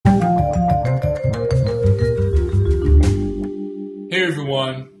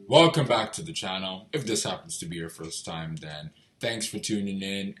everyone, welcome back to the channel. If this happens to be your first time, then thanks for tuning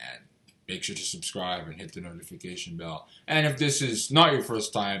in and make sure to subscribe and hit the notification bell. And if this is not your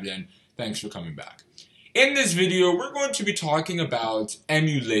first time, then thanks for coming back. In this video, we're going to be talking about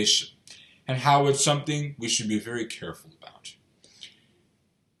emulation and how it's something we should be very careful about.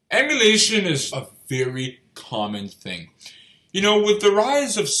 Emulation is a very common thing. You know, with the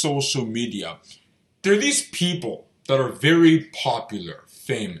rise of social media, there are these people that are very popular,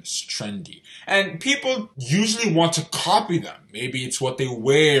 famous, trendy, and people usually want to copy them. Maybe it's what they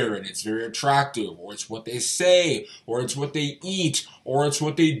wear and it's very attractive, or it's what they say, or it's what they eat, or it's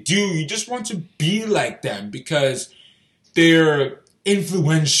what they do. You just want to be like them because they're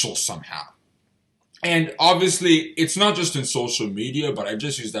influential somehow. And obviously, it's not just in social media, but I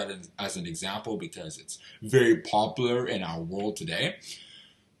just use that as an example because it's very popular in our world today.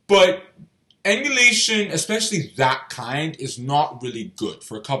 But emulation, especially that kind, is not really good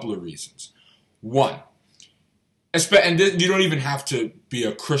for a couple of reasons. One, and you don't even have to be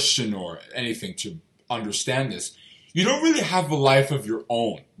a Christian or anything to understand this. You don't really have a life of your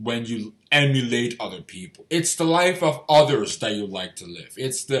own when you emulate other people. It's the life of others that you like to live.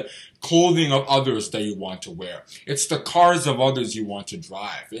 It's the clothing of others that you want to wear. It's the cars of others you want to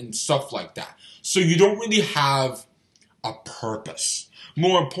drive and stuff like that. So you don't really have a purpose.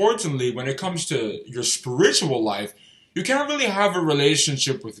 More importantly, when it comes to your spiritual life, you can't really have a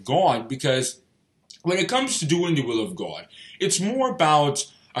relationship with God because when it comes to doing the will of God, it's more about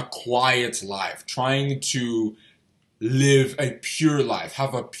a quiet life, trying to live a pure life,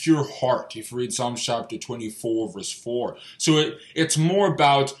 have a pure heart. If you read Psalm chapter 24, verse 4. So it's more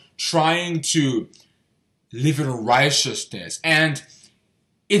about trying to live in righteousness. And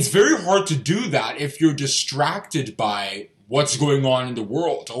it's very hard to do that if you're distracted by what's going on in the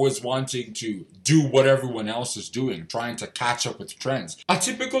world, always wanting to do what everyone else is doing, trying to catch up with trends. A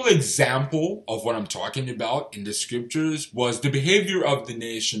typical example of what I'm talking about in the scriptures was the behavior of the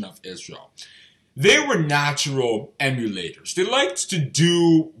nation of Israel. They were natural emulators. They liked to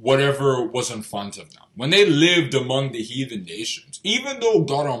do whatever was in front of them. When they lived among the heathen nations, even though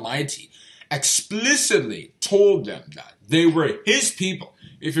God Almighty explicitly told them that they were His people,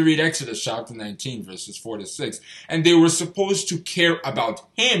 if you read Exodus chapter 19, verses 4 to 6, and they were supposed to care about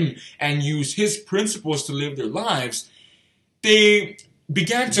Him and use His principles to live their lives, they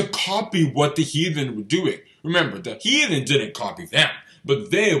began to copy what the heathen were doing. Remember, the heathen didn't copy them, but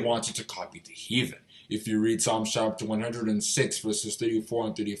they wanted to copy the heathen. If you read Psalm chapter 106, verses 34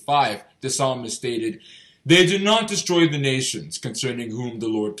 and 35, the psalmist stated, "They did not destroy the nations concerning whom the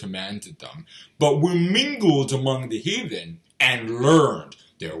Lord commanded them, but were mingled among the heathen and learned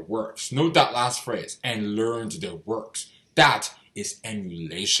their works." Note that last phrase, and learned their works. That is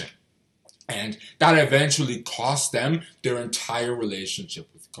emulation. And that eventually cost them their entire relationship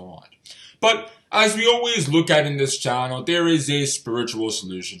with God. But as we always look at in this channel, there is a spiritual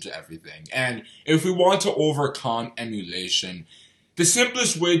solution to everything. And if we want to overcome emulation, the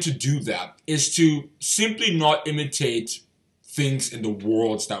simplest way to do that is to simply not imitate things in the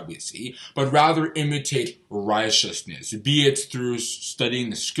worlds that we see, but rather imitate righteousness, be it through studying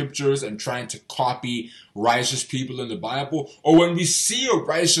the scriptures and trying to copy righteous people in the Bible, or when we see a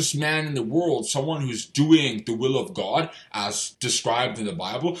righteous man in the world, someone who's doing the will of God as described in the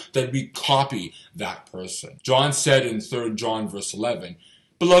Bible, that we copy that person. John said in 3 John verse 11,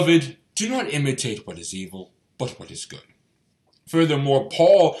 "Beloved, do not imitate what is evil, but what is good." Furthermore,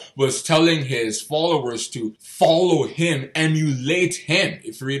 Paul was telling his followers to follow him, emulate him.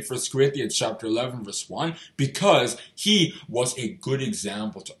 If you read 1 Corinthians chapter 11, verse 1, because he was a good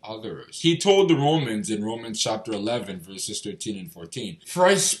example to others. He told the Romans in Romans chapter 11, verses 13 and 14, "For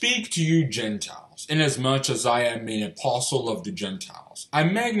I speak to you Gentiles, inasmuch as I am an apostle of the Gentiles. I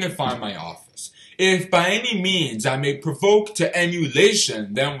magnify my office. If by any means I may provoke to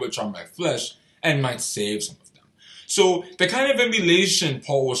emulation them which are my flesh, and might save some." So the kind of emulation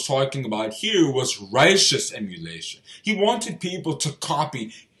Paul was talking about here was righteous emulation. He wanted people to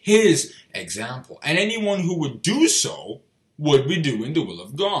copy his example. And anyone who would do so would be doing the will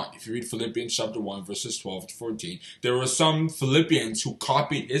of God. If you read Philippians chapter 1, verses 12 to 14, there were some Philippians who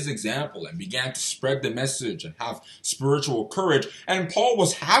copied his example and began to spread the message and have spiritual courage. And Paul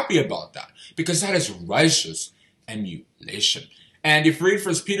was happy about that because that is righteous emulation. And if you read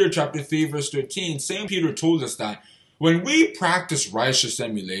 1 Peter chapter 3, verse 13, St. Peter told us that when we practice righteous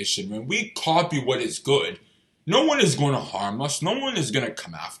emulation, when we copy what is good, no one is going to harm us. No one is going to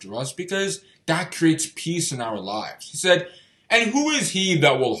come after us because that creates peace in our lives. He said, "And who is he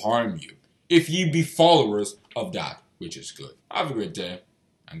that will harm you if ye be followers of that which is good?" Have a great day,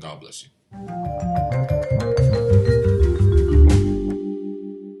 and God bless you.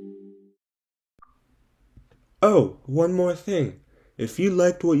 Oh, one more thing. If you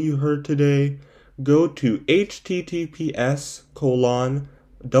liked what you heard today, go to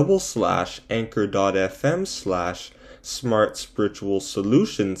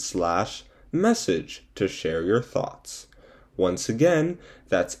https://anchor.fm/smart-spiritual-solution/message to share your thoughts. Once again,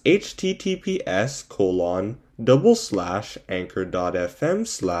 that's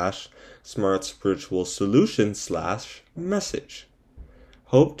https://anchor.fm/smart-spiritual-solution/message.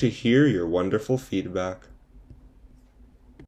 Hope to hear your wonderful feedback.